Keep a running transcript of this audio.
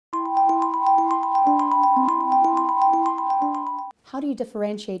How do you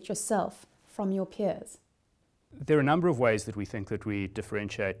differentiate yourself from your peers? There are a number of ways that we think that we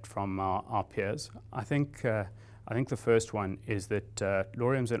differentiate from our peers. I think the first one is that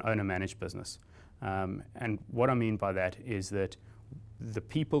Laurium's an owner-managed business. And what I mean by that is that the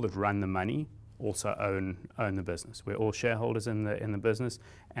people that run the money also own the business. We're all shareholders in the business,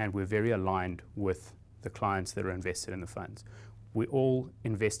 and we're very aligned with the clients that are invested in the funds. We all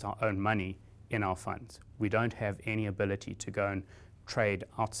invest our own money in our funds. We don't have any ability to go and trade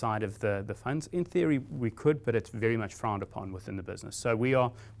outside of the funds. In theory, we could, but it's very much frowned upon within the business. So we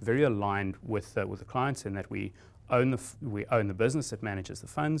are very aligned with the clients in that we own the business that manages the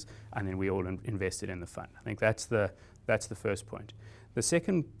funds, and then we all invested in the fund. I think that's the first point. The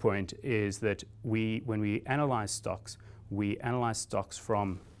second point is that when we analyze stocks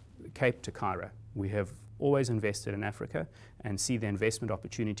from Cape to Cairo. We have always invested in Africa and see the investment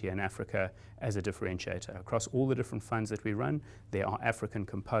opportunity in Africa as a differentiator. Across all the different funds that we run, there are African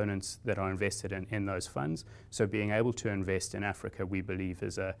components that are invested in those funds. So being able to invest in Africa, we believe,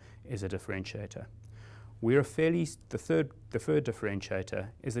 is a differentiator. The third differentiator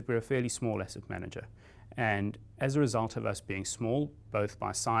is that we're a fairly small asset manager. And as a result of us being small, both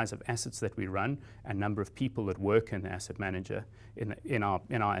by size of assets that we run and number of people that work in the asset manager, in our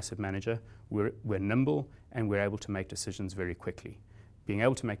asset manager, we're nimble and we're able to make decisions very quickly. Being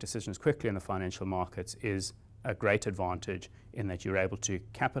able to make decisions quickly in the financial markets is a great advantage in that you're able to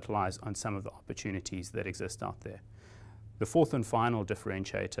capitalize on some of the opportunities that exist out there. The fourth and final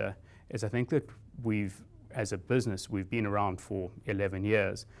differentiator is I think that as a business, we've been around for 11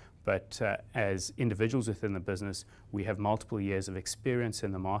 years, but as individuals within the business, we have multiple years of experience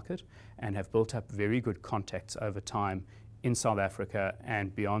in the market and have built up very good contacts over time in South Africa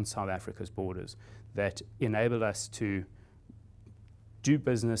and beyond South Africa's borders that enable us to do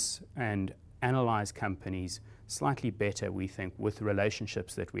business and analyze companies slightly better, we think, with the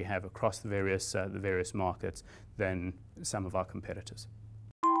relationships that we have across the various markets than some of our competitors.